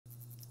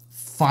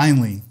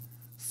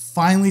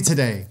Finally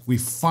today, we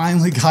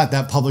finally got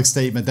that public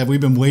statement that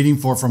we've been waiting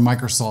for from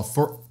Microsoft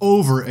for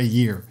over a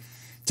year.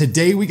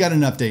 Today, we got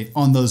an update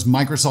on those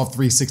Microsoft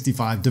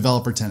 365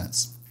 developer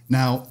tenants.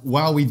 Now,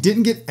 while we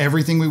didn't get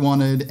everything we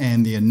wanted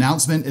and the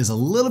announcement is a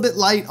little bit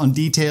light on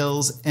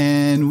details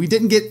and we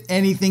didn't get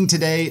anything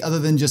today other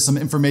than just some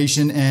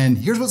information and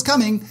here's what's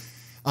coming,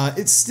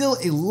 it's still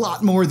a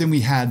lot more than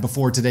we had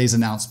before today's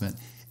announcement.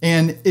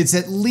 And it's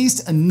at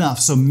least enough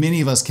so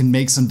many of us can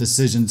make some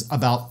decisions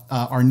about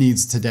our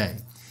needs today.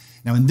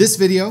 Now in this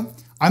video,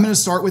 I'm going to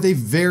start with a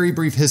very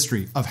brief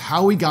history of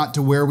how we got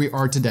to where we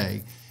are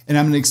today. And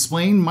I'm going to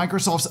explain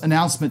Microsoft's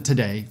announcement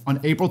today on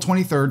April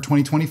 23rd,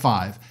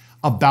 2025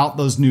 about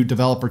those new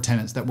developer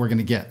tenants that we're going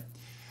to get.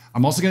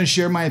 I'm also going to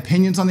share my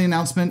opinions on the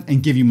announcement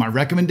and give you my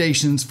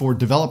recommendations for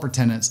developer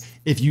tenants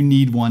if you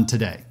need one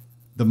today.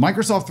 The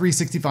Microsoft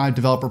 365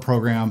 developer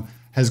program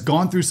has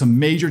gone through some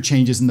major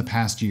changes in the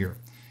past year.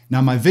 Now,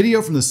 my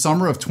video from the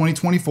summer of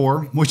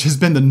 2024, which has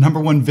been the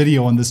 #1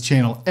 video on this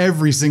channel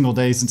every single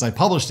day since I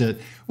published it,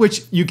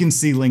 which you can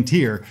see linked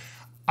here,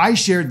 I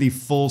shared the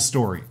full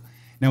story.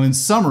 Now, in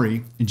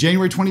summary, in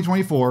January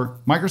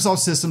 2024, Microsoft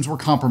systems were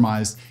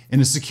compromised in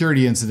a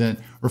security incident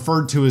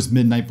referred to as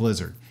Midnight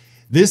Blizzard.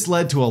 This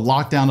led to a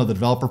lockdown of the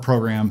developer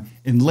program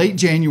in late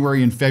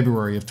January and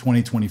February of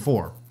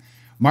 2024.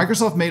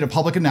 Microsoft made a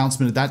public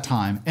announcement at that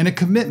time and a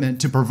commitment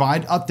to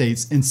provide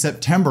updates in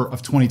September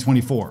of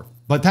 2024.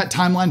 But that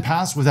timeline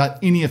passed without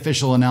any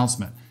official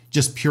announcement,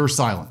 just pure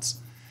silence.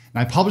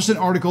 And I published an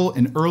article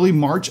in early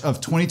March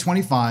of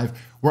 2025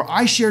 where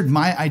I shared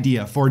my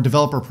idea for a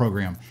developer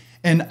program.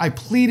 And I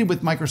pleaded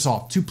with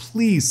Microsoft to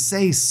please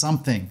say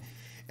something.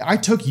 I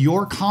took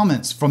your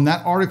comments from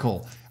that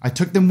article. I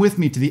took them with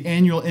me to the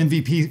annual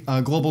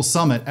MVP Global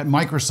Summit at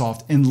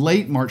Microsoft in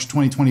late March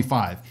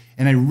 2025.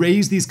 And I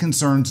raised these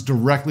concerns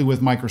directly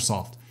with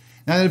Microsoft.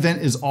 Now, that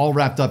event is all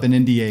wrapped up in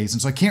NDAs,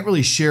 and so I can't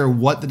really share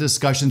what the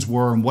discussions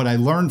were and what I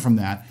learned from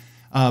that.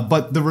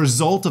 But the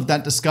result of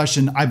that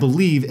discussion, I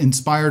believe,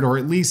 inspired, or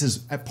at least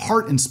is at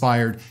part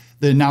inspired,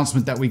 the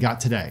announcement that we got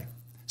today.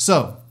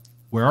 So,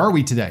 where are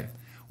we today?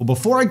 Well,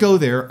 before I go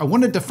there, I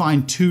want to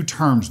define two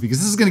terms because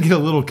this is going to get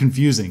a little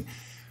confusing.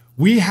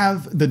 We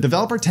have the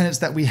developer tenants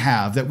that we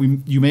have that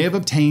you may have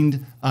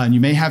obtained and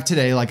you may have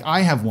today, like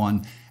I have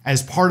one,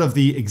 as part of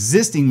the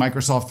existing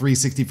Microsoft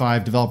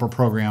 365 developer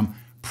program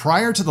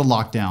prior to the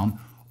lockdown,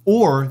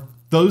 or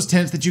those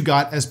tenants that you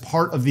got as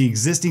part of the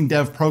existing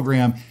dev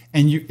program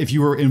and if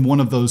you were in one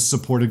of those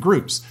supported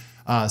groups,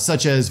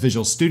 such as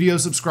Visual Studio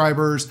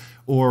subscribers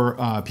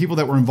or people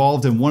that were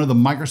involved in one of the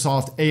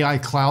Microsoft AI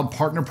Cloud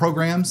partner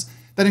programs.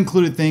 That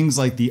included things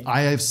like the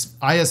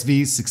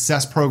ISV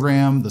Success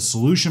Program, the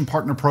Solution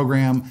Partner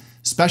Program,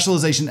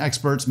 Specialization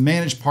Experts,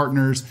 Managed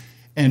Partners,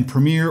 and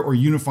Premier or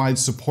Unified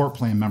Support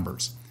Plan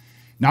members.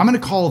 Now I'm going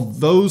to call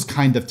those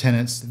kind of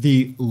tenants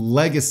the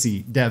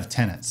legacy dev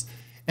tenants.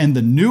 And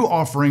the new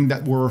offering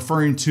that we're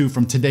referring to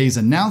from today's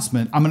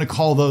announcement, I'm going to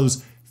call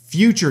those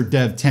future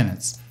dev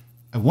tenants.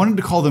 I wanted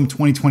to call them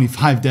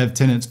 2025 dev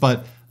tenants,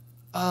 but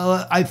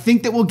I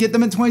think that we'll get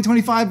them in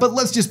 2025, but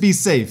let's just be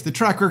safe. The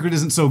track record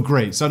isn't so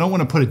great, so I don't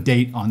want to put a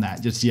date on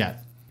that just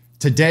yet.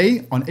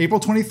 Today, on April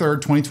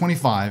 23rd,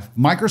 2025,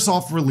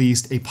 Microsoft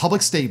released a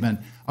public statement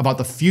about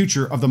the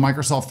future of the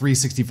Microsoft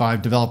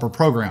 365 developer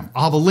program.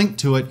 I'll have a link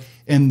to it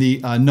in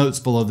the notes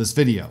below this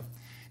video.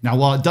 Now,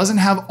 while it doesn't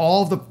have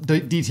all of the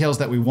details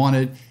that we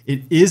wanted,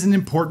 it is an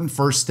important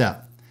first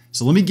step.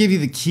 So let me give you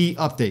the key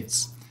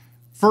updates.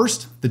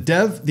 First,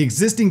 the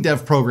existing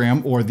dev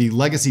program, or the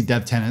legacy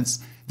dev tenants,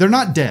 they're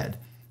not dead.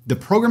 The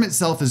program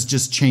itself is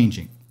just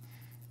changing.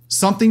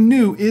 Something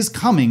new is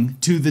coming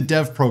to the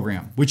dev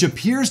program, which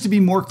appears to be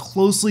more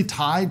closely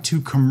tied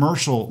to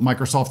commercial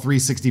Microsoft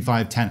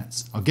 365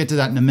 tenants. I'll get to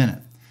that in a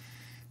minute.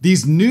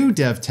 These new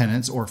dev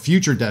tenants, or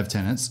future dev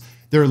tenants,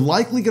 they're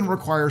likely going to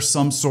require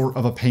some sort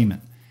of a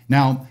payment.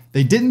 Now,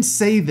 they didn't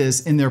say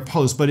this in their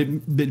post, but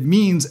it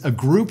means a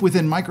group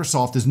within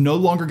Microsoft is no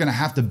longer going to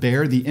have to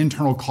bear the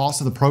internal cost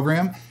of the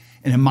program.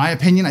 And in my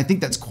opinion, I think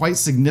that's quite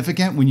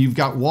significant when you've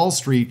got Wall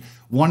Street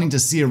wanting to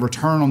see a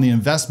return on the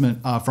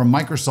investment from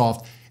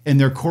Microsoft in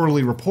their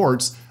quarterly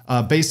reports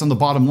based on the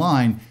bottom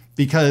line,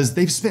 because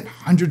they've spent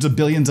hundreds of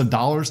billions of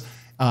dollars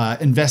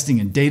investing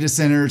in data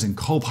centers and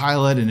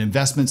Copilot and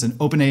investments in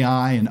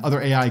OpenAI and other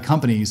AI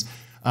companies.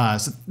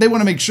 So they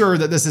want to make sure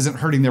that this isn't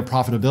hurting their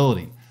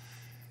profitability.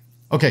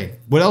 Okay,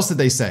 what else did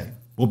they say?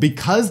 Well,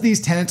 because these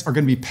tenants are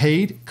going to be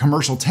paid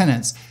commercial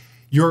tenants,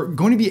 you're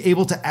going to be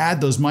able to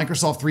add those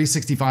Microsoft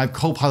 365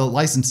 Copilot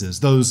licenses,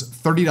 those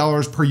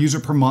 $30 per user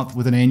per month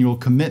with an annual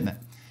commitment.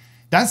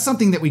 That's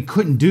something that we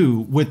couldn't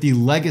do with the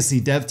legacy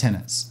dev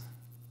tenants.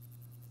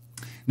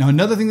 Now,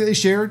 another thing that they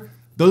shared,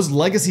 those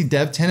legacy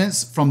dev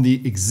tenants from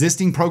the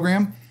existing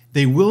program,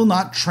 they will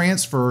not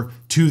transfer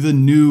to the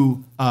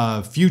new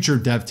future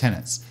dev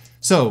tenants.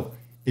 So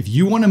if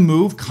you want to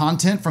move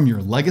content from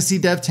your legacy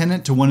dev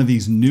tenant to one of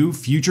these new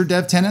future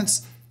dev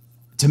tenants,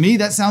 to me,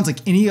 that sounds like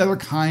any other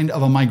kind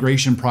of a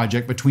migration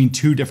project between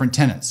two different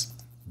tenants.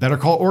 Better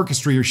call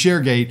Orchestra or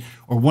ShareGate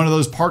or one of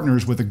those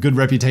partners with a good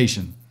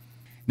reputation.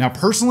 Now,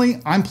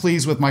 personally, I'm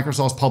pleased with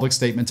Microsoft's public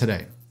statement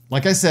today.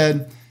 Like I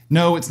said,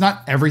 no, it's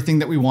not everything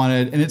that we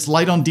wanted, and it's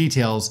light on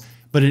details,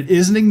 but it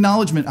is an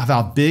acknowledgement of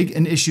how big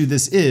an issue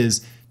this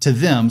is to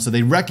them, so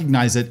they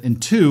recognize it.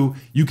 And two,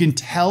 you can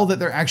tell that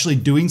they're actually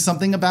doing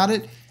something about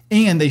it,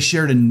 and they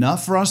shared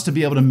enough for us to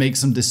be able to make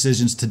some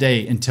decisions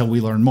today until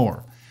we learn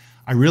more.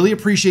 I really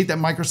appreciate that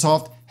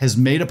Microsoft has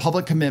made a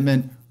public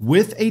commitment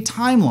with a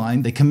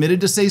timeline. They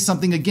committed to say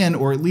something again,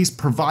 or at least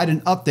provide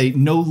an update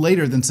no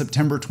later than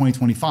September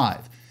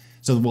 2025.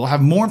 So we'll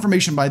have more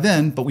information by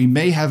then, but we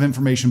may have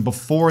information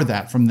before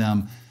that from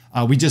them.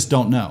 We just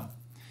don't know.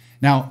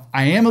 Now,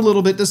 I am a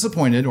little bit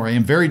disappointed, or I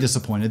am very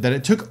disappointed, that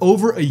it took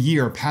over a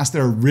year past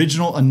their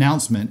original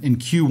announcement in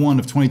Q1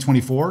 of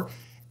 2024,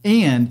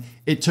 and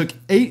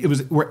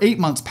we're 8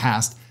 months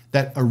past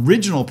that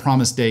original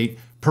promise date,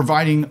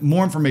 providing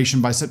more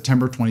information by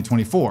September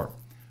 2024.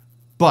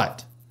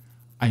 But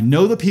I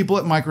know the people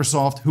at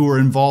Microsoft who are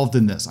involved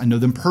in this. I know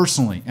them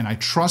personally, and I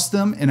trust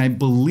them, and I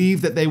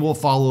believe that they will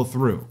follow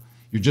through.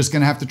 You're just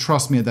going to have to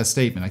trust me at that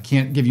statement. I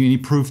can't give you any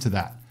proof to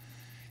that.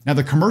 Now,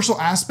 the commercial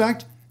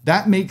aspect,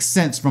 that makes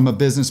sense from a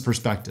business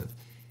perspective.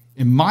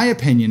 In my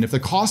opinion, if the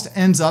cost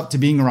ends up to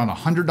being around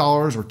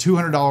 $100 or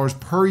 $200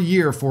 per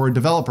year for a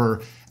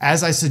developer,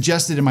 as I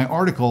suggested in my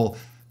article,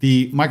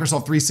 the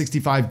Microsoft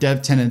 365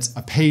 Dev Tenants,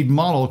 a paid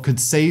model, could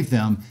save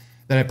them,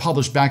 that I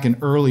published back in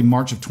early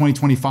March of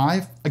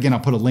 2025. Again, I'll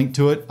put a link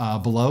to it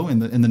below in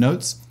the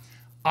notes.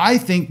 I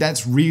think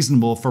that's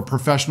reasonable for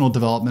professional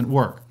development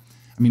work.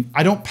 I mean,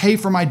 I don't pay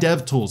for my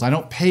dev tools. I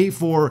don't pay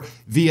for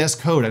VS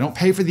Code. I don't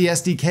pay for the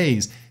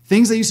SDKs.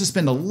 Things I used to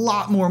spend a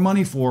lot more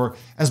money for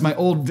as my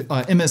old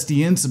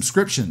MSDN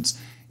subscriptions.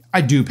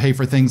 I do pay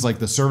for things like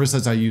the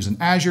services I use in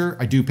Azure.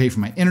 I do pay for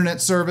my internet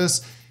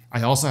service.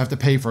 I also have to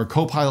pay for a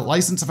Copilot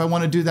license if I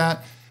want to do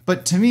that.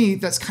 But to me,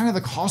 that's kind of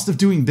the cost of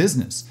doing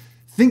business.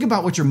 Think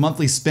about what your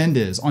monthly spend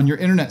is on your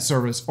internet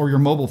service or your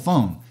mobile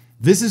phone.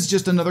 This is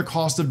just another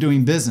cost of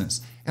doing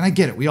business. And I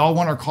get it. We all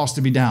want our costs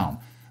to be down.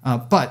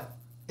 But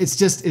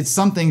it's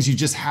some things you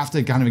just have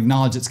to kind of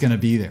acknowledge it's going to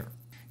be there.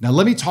 Now,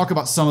 let me talk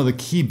about some of the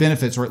key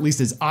benefits, or at least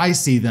as I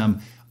see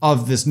them,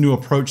 of this new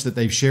approach that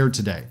they've shared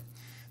today.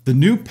 The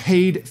new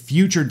paid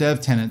future dev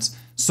tenants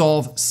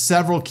solve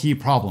several key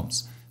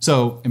problems.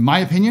 So, in my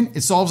opinion,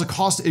 it solves a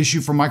cost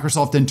issue for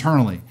Microsoft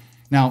internally.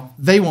 Now,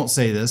 they won't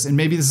say this, and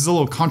maybe this is a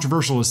little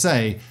controversial to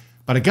say,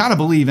 but I gotta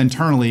believe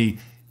internally,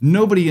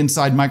 nobody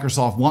inside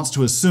Microsoft wants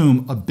to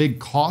assume a big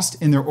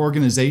cost in their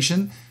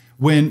organization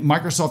when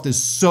Microsoft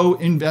is so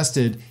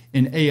invested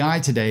in AI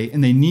today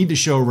and they need to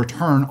show a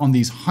return on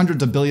these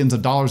hundreds of billions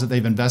of dollars that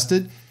they've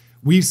invested.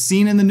 We've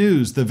seen in the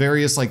news the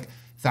various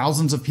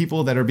thousands of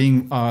people that are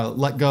being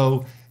let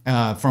go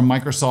from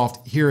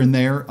Microsoft here and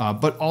there,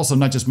 but also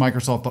not just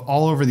Microsoft, but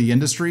all over the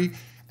industry.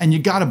 And you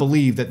got to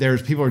believe that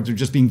there's people are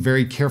just being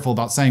very careful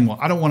about saying, well,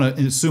 I don't want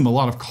to assume a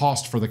lot of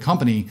cost for the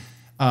company,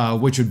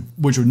 which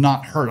would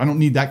not hurt. I don't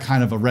need that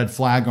kind of a red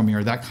flag on me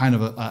or that kind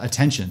of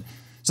attention.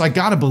 So I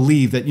got to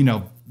believe that,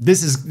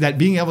 this is that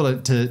being able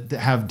to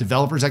have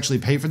developers actually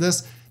pay for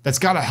this, that's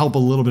got to help a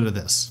little bit of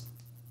this.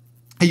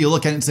 Hey, you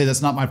look at it and say,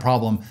 that's not my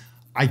problem.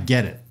 I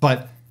get it.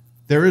 But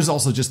there is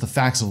also just the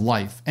facts of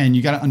life, and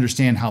you got to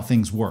understand how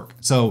things work.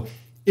 So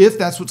if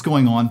that's what's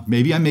going on,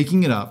 maybe I'm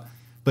making it up,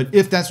 but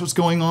if that's what's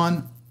going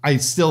on, I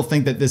still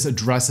think that this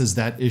addresses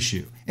that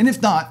issue. And if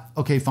not,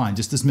 okay, fine,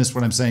 just dismiss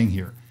what I'm saying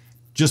here.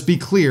 Just be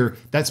clear,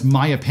 that's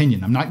my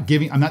opinion. I'm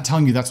not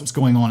telling you that's what's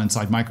going on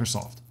inside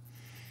Microsoft.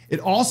 It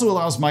also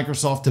allows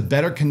Microsoft to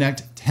better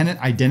connect tenant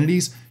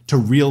identities to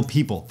real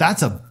people.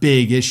 That's a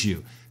big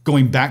issue,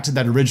 going back to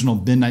that original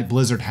Midnight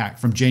Blizzard hack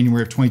from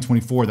January of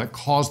 2024 that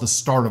caused the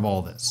start of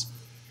all this.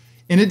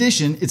 In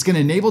addition, it's going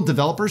to enable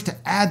developers to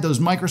add those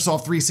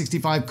Microsoft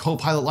 365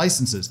 Copilot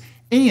licenses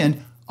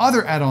and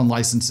other add-on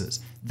licenses.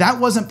 That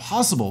wasn't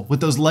possible with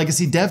those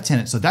legacy dev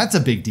tenants, so that's a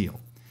big deal.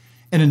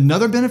 And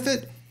another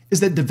benefit is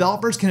that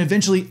developers can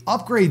eventually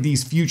upgrade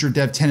these future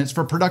dev tenants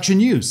for production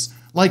use,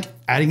 like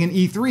adding an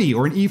E3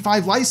 or an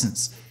E5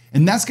 license.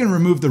 And that's going to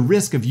remove the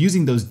risk of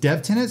using those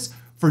dev tenants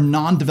for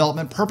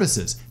non-development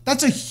purposes.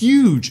 That's a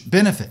huge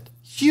benefit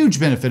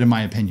in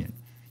my opinion.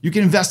 You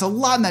can invest a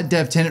lot in that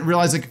dev tenant and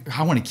realize,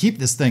 I want to keep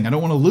this thing. I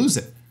don't want to lose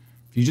it.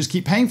 If you just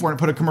keep paying for it and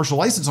put a commercial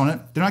license on it,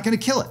 they're not going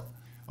to kill it.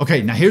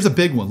 Okay, now here's a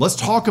big one. Let's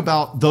talk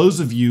about those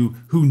of you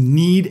who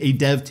need a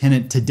dev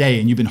tenant today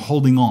and you've been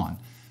holding on.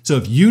 So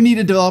if you need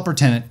a developer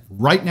tenant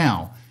right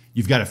now,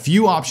 you've got a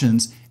few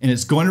options, and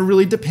it's going to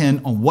really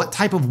depend on what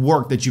type of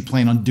work that you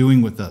plan on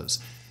doing with those.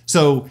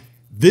 So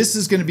this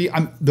is going to be,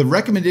 the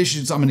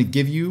recommendations I'm going to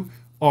give you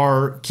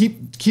are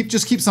keep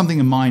something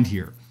in mind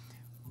here.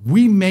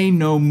 We may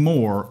know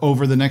more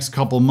over the next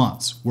couple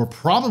months. We're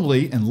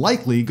probably and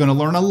likely going to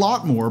learn a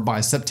lot more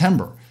by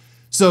September.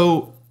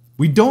 So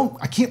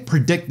I can't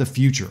predict the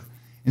future.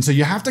 And so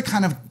you have to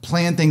kind of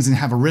plan things and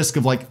have a risk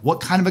of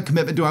what kind of a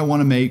commitment do I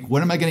want to make?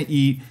 What am I going to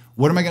eat?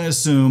 What am I going to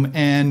assume?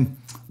 And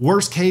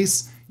worst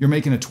case, you're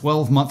making a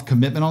 12-month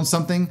commitment on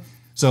something.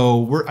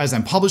 So as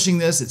I'm publishing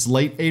this, it's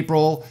late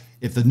April.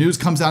 If the news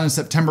comes out in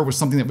September with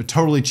something that would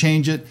totally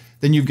change it,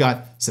 then you've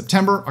got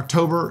September,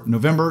 October,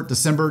 November,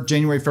 December,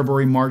 January,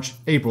 February, March,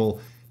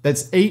 April.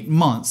 That's 8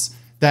 months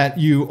that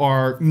you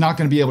are not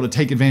going to be able to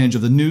take advantage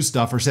of the new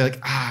stuff or say like,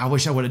 I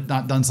wish I would have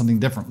not done something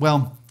different.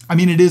 Well, I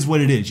mean, it is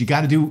what it is. You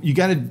got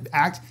to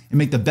act and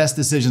make the best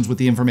decisions with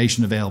the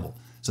information available.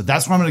 So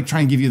that's what I'm going to try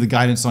and give you the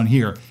guidance on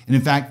here. And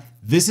in fact,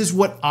 this is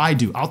what I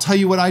do. I'll tell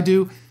you what I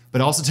do, but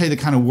I'll also tell you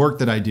the kind of work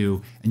that I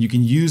do, and you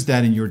can use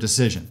that in your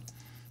decision.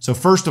 So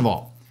first of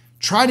all,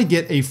 try to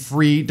get a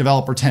free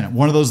developer tenant,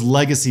 one of those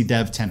legacy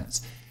dev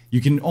tenants.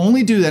 You can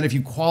only do that if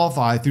you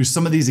qualify through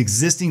some of these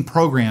existing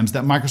programs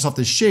that Microsoft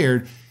has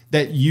shared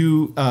that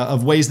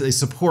of ways that they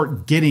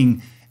support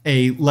getting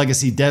a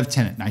legacy dev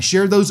tenant. And I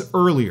shared those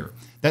earlier.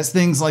 That's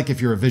things like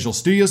if you're a Visual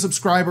Studio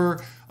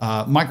subscriber,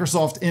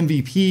 Microsoft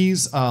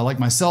MVPs like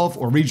myself,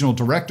 or regional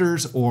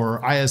directors,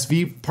 or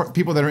ISV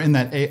people that are in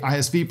that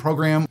ISV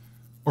program,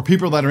 or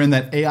people that are in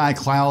that AI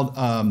cloud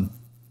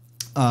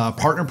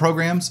partner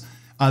programs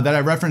that I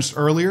referenced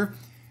earlier.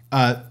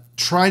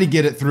 Try to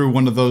get it through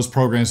one of those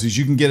programs so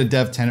you can get a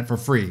dev tenant for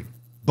free.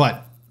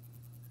 But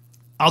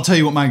I'll tell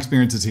you what my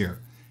experience is here.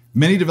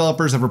 Many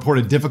developers have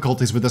reported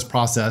difficulties with this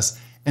process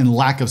and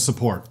lack of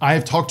support. I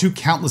have talked to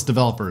countless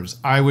developers.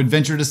 I would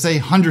venture to say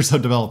hundreds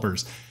of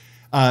developers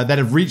that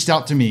have reached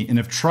out to me and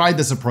have tried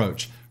this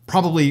approach.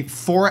 Probably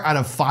 4 out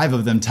of 5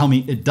 of them tell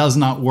me it does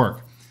not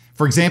work.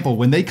 For example,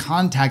 when they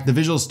contact the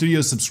Visual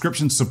Studio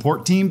subscription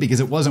support team because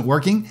it wasn't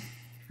working,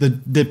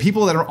 the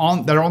people that are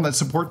on that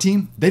support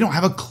team, they don't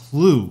have a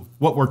clue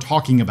what we're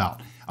talking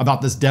about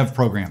this dev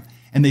program.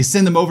 And they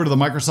send them over to the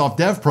Microsoft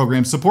Dev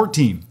Program support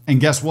team. And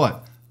guess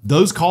what?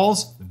 Those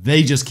calls,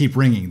 they just keep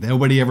ringing.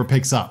 Nobody ever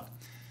picks up.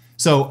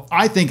 So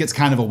I think it's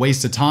kind of a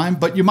waste of time,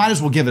 but you might as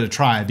well give it a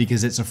try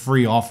because it's a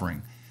free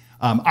offering.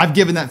 I've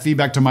given that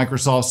feedback to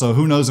Microsoft, so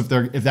who knows if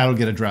that'll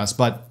get addressed,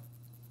 but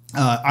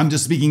I'm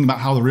just speaking about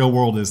how the real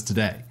world is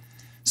today.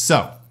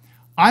 So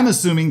I'm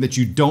assuming that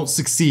you don't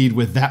succeed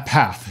with that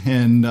path,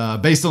 and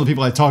based on the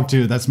people I talk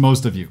to, that's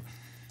most of you.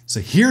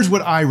 So here's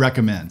what I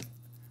recommend.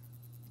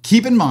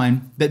 Keep in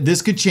mind that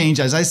this could change,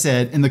 as I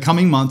said, in the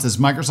coming months, as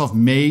Microsoft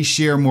may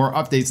share more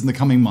updates in the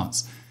coming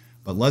months.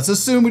 But let's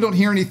assume we don't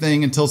hear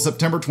anything until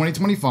September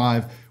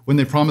 2025 when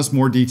they promise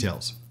more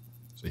details.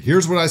 So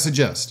here's what I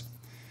suggest.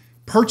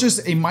 Purchase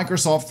a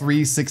Microsoft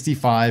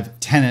 365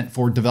 tenant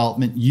for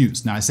development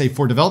use. Now I say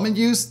for development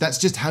use, that's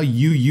just how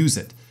you use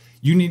it.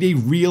 You need a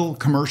real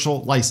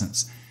commercial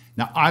license.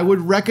 Now I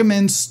would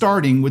recommend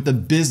starting with the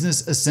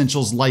Business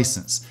Essentials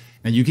license.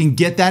 Now you can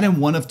get that in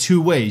one of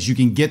 2 ways. You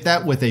can get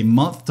that with a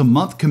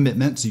month-to-month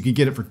commitment, so you can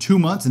get it for 2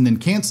 months and then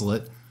cancel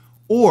it,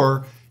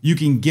 or you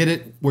can get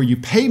it where you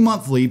pay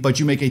monthly, but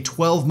you make a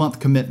 12-month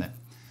commitment.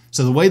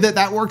 So the way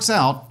that works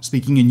out,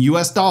 speaking in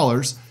US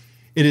dollars,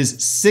 it is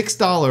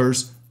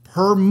 $6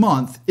 per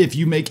month if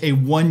you make a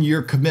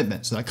 1-year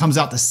commitment. So that comes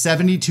out to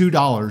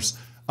 $72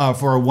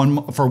 for a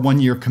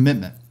 1-year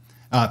commitment,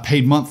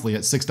 paid monthly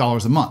at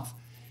 $6 a month.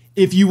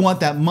 If you want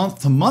that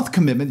month-to-month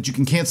commitment that you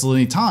can cancel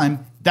any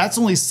time, that's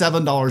only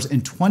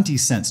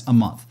 $7.20 a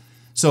month.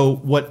 So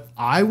what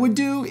I would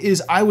do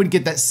is I would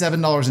get that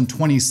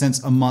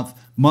 $7.20 a month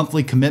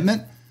monthly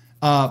commitment,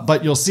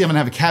 but you'll see I'm gonna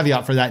have a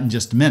caveat for that in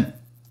just a minute.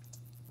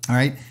 All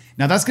right,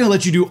 now that's gonna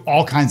let you do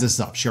all kinds of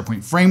stuff.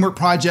 SharePoint Framework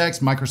projects,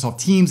 Microsoft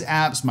Teams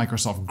apps,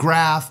 Microsoft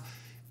Graph,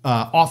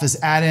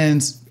 Office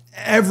add-ins,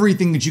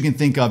 everything that you can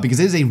think of, because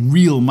it is a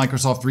real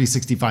Microsoft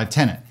 365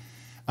 tenant.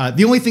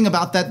 The only thing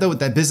about that though, with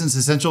that Business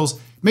Essentials,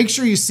 make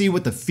sure you see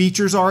what the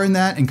features are in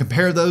that and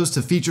compare those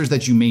to features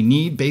that you may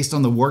need based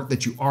on the work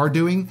that you are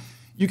doing.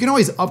 You can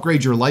always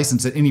upgrade your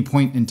license at any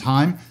point in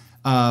time,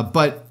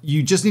 but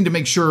you just need to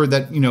make sure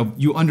that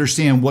you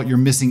understand what you're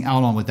missing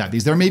out on with that,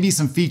 because there may be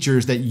some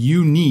features that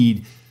you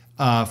need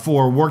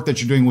for work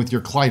that you're doing with your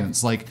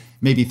clients, like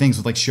maybe things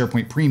with like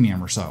SharePoint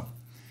Premium or so.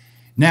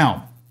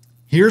 Now,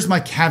 here's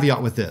my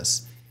caveat with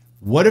this.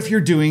 What if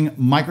you're doing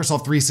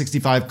Microsoft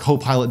 365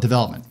 Copilot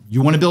development?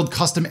 You want to build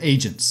custom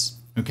agents,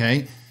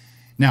 okay?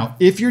 Now,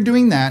 if you're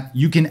doing that,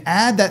 you can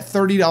add that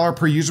 $30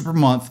 per user per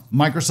month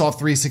Microsoft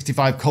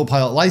 365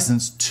 Copilot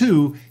license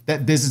to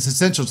that Business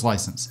Essentials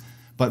license.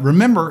 But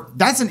remember,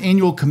 that's an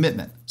annual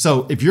commitment.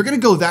 So if you're going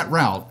to go that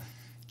route,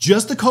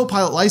 just the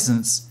Copilot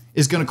license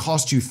is going to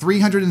cost you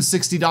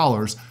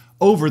 $360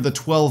 over the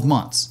 12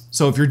 months.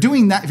 So if you're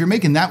doing that, if you're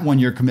making that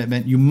 1-year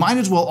commitment, you might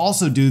as well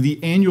also do the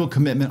annual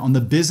commitment on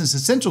the Business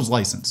Essentials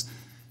license.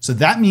 So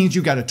that means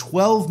you've got a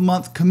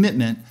 12-month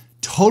commitment,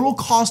 total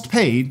cost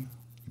paid,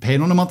 paid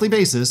on a monthly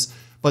basis,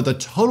 but the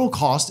total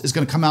cost is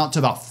going to come out to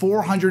about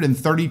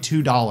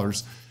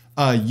 $432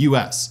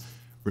 US.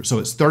 So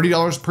it's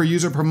 $30 per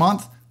user per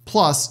month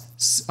plus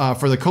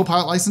for the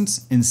Copilot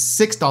license and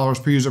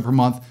 $6 per user per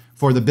month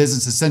for the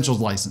Business Essentials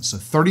license. So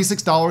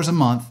 $36 a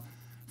month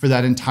for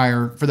that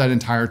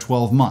entire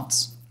 12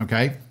 months.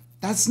 Okay,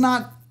 that's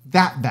not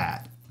that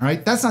bad. All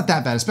right, that's not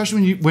that bad,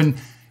 especially when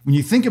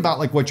you think about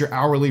like what your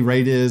hourly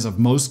rate is of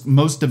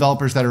most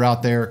developers that are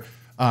out there.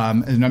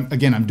 And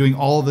I'm doing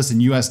all of this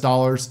in US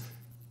dollars.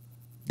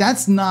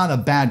 that's not a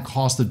bad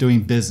cost of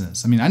doing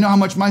business. I mean, I know how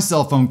much my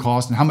cell phone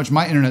costs and how much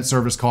my internet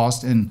service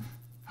costs and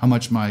how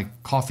much my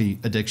coffee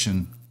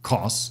addiction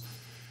costs,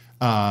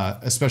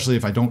 especially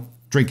if I don't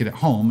drink it at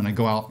home and I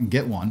go out and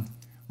get one.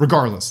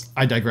 Regardless,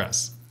 I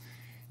digress.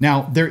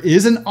 Now, there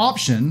is an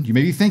option. You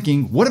may be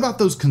thinking, what about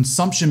those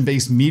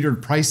consumption-based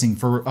metered pricing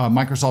for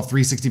Microsoft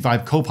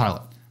 365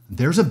 Copilot?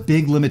 There's a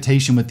big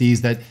limitation with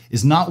these that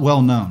is not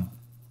well known.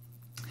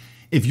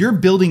 If you're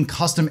building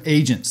custom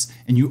agents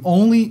and you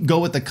only go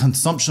with the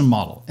consumption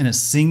model in a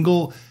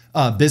single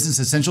Business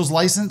Essentials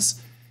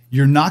license,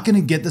 you're not going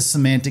to get the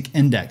semantic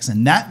index.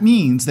 And that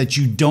means that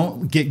you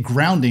don't get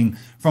grounding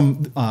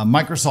from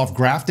Microsoft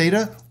Graph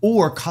data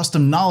or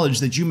custom knowledge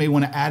that you may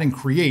want to add and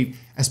create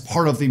as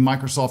part of the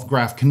Microsoft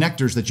Graph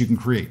connectors that you can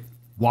create.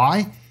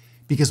 Why?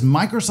 Because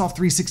Microsoft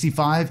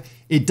 365,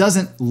 it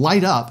doesn't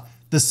light up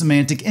the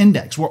semantic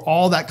index where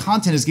all that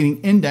content is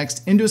getting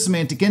indexed into a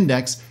semantic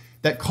index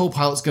that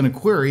Copilot's going to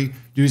query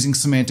using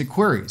semantic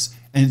queries.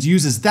 And it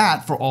uses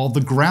that for all the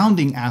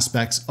grounding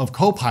aspects of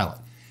Copilot.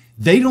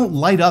 They don't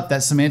light up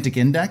that semantic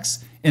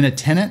index in a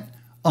tenant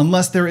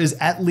unless there is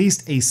at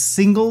least a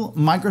single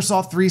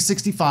Microsoft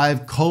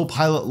 365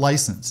 Copilot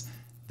license.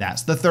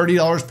 That's the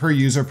 $30 per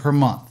user per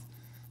month.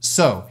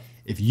 So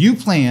if you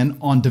plan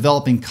on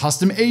developing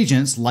custom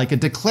agents like a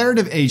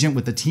declarative agent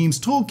with the Teams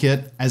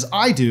toolkit, as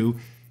I do,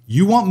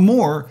 you want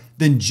more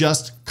than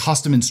just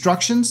custom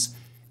instructions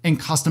and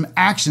custom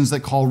actions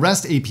that call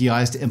REST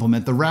APIs to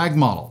implement the RAG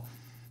model.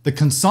 The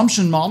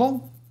consumption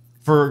model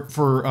for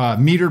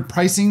metered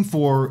pricing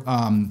for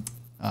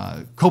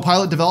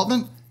Copilot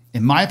development,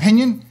 in my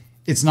opinion,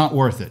 it's not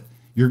worth it.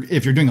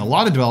 If you're doing a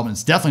lot of development,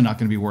 it's definitely not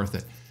going to be worth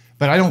it.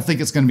 But I don't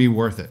think it's going to be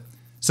worth it.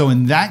 So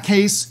in that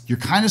case, you're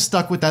kind of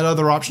stuck with that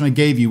other option I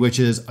gave you, which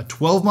is a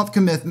 12-month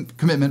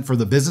commitment for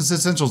the Business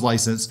Essentials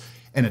license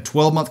and a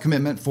 12-month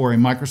commitment for a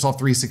Microsoft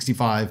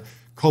 365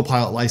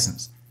 Copilot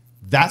license.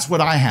 That's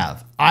what I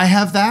have. I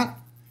have that,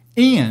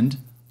 and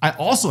I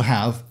also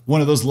have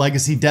one of those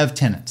legacy dev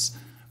tenants.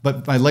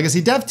 But my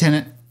legacy dev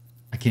tenant,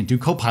 I can't do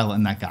Copilot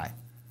in that guy.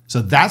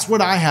 So that's what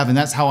I have, and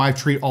that's how I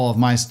treat all of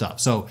my stuff.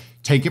 So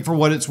take it for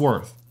what it's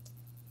worth.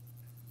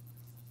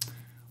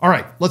 All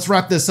right, let's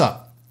wrap this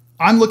up.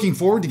 I'm looking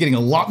forward to getting a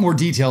lot more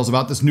details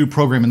about this new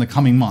program in the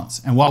coming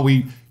months. And while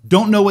we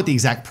don't know what the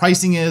exact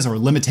pricing is or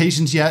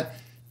limitations yet,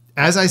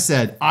 as I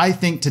said, I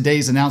think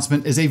today's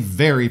announcement is a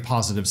very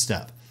positive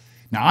step.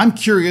 Now, I'm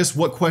curious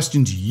what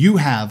questions you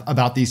have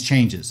about these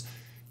changes.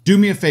 Do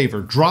me a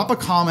favor, drop a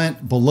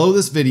comment below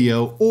this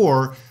video,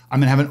 or I'm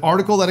gonna have an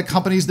article that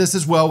accompanies this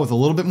as well with a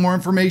little bit more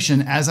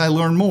information as I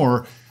learn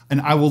more,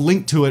 and I will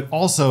link to it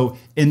also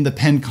in the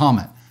pinned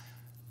comment.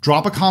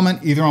 Drop a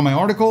comment either on my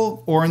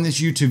article or in this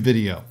YouTube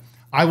video.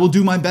 I will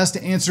do my best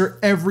to answer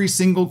every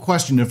single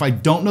question. If I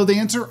don't know the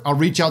answer, I'll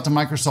reach out to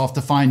Microsoft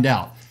to find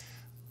out.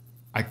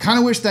 I kind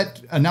of wish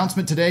that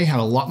announcement today had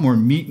a lot more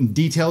meat and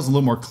details, a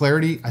little more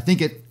clarity. I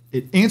think it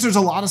answers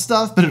a lot of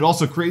stuff, but it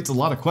also creates a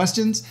lot of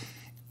questions.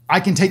 I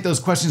can take those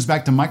questions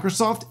back to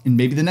Microsoft, and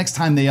maybe the next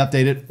time they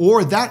update it,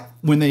 or that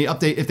when they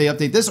update, if they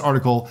update this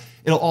article,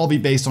 it'll all be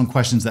based on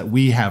questions that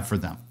we have for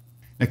them.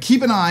 Now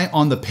keep an eye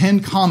on the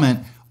pinned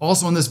comment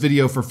also in this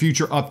video for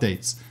future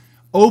updates.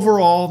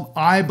 Overall,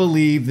 I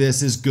believe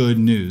this is good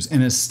news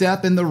and a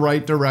step in the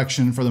right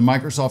direction for the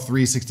Microsoft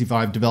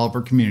 365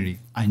 developer community.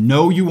 I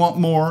know you want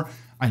more.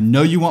 I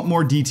know you want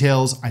more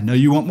details. I know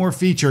you want more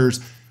features,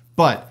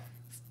 but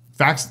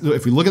facts,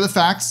 if we look at the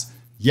facts,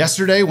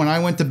 yesterday when I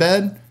went to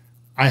bed,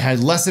 I had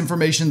less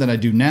information than I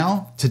do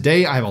now.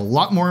 Today, I have a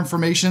lot more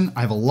information.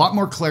 I have a lot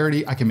more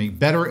clarity. I can make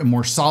better and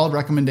more solid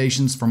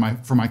recommendations for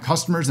my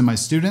customers and my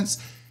students.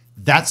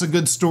 That's a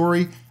good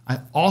story. I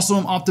also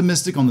am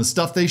optimistic on the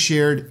stuff they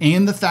shared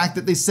and the fact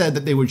that they said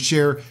that they would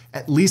share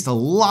at least a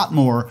lot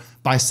more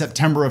by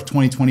September of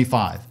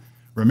 2025.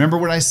 Remember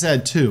what I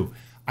said too.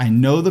 I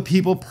know the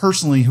people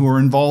personally who are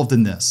involved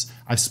in this.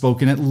 I've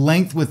spoken at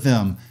length with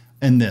them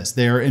in this.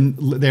 They're in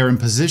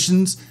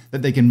positions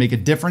that they can make a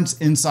difference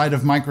inside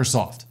of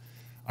Microsoft.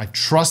 I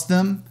trust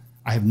them.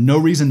 I have no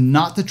reason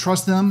not to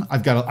trust them.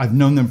 I've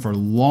known them for a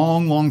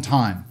long, long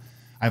time.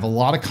 I have a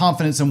lot of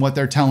confidence in what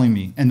they're telling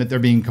me and that they're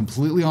being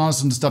completely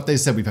honest in the stuff they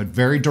said. We've had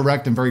very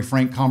direct and very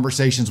frank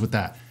conversations with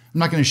that. I'm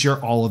not going to share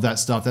all of that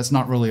stuff. That's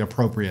not really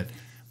appropriate.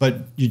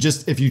 But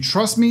if you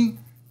trust me,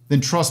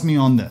 then trust me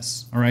on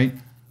this. All right.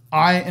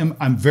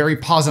 I'm very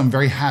positive. I'm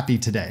very happy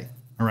today.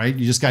 All right.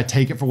 You just got to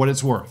take it for what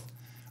it's worth.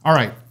 All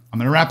right. I'm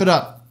going to wrap it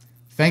up.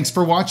 Thanks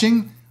for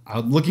watching.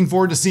 I'm looking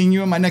forward to seeing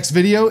you in my next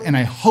video, and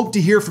I hope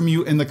to hear from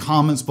you in the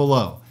comments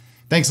below.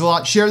 Thanks a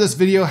lot. Share this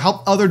video.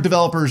 Help other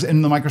developers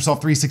in the Microsoft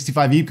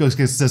 365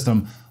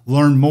 ecosystem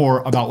learn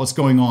more about what's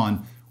going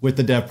on with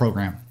the dev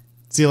program.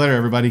 See you later,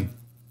 everybody.